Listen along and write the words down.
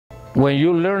When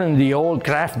you learn the old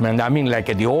craftsman, I mean like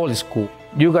the old school,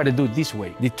 you got to do it this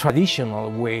way, the traditional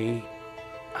way,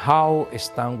 how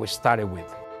Stan was started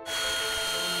with.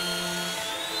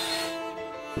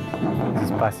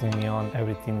 He's passing me on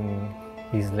everything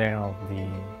he's learned of the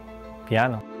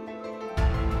piano.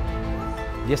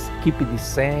 Just keep it the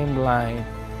same line,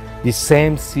 the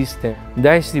same system.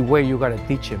 That's the way you got to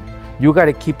teach him. You got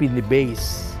to keep it the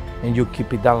base and you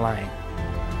keep it that line.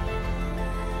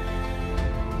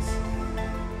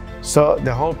 So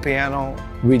the whole piano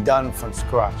redone from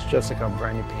scratch, just like a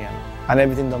brand new piano, and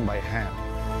everything done by hand.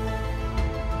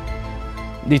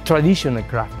 The traditional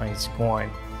craftsman is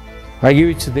going. I give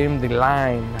it to them the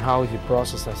line, how the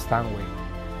process is Stan way.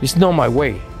 It's not my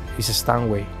way, it's a Stan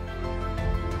way.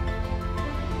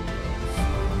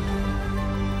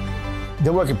 They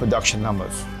work in production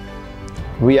numbers.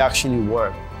 We actually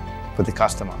work with the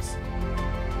customers.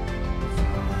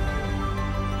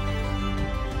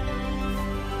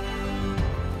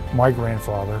 My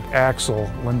grandfather,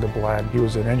 Axel Lindeblad, he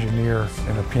was an engineer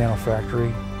in a piano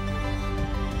factory.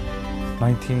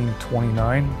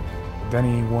 1929, then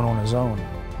he went on his own.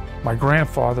 My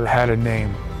grandfather had a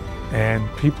name and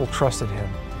people trusted him.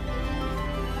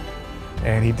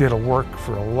 And he did a work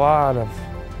for a lot of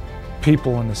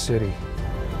people in the city.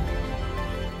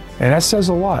 And that says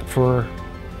a lot for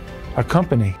a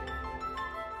company.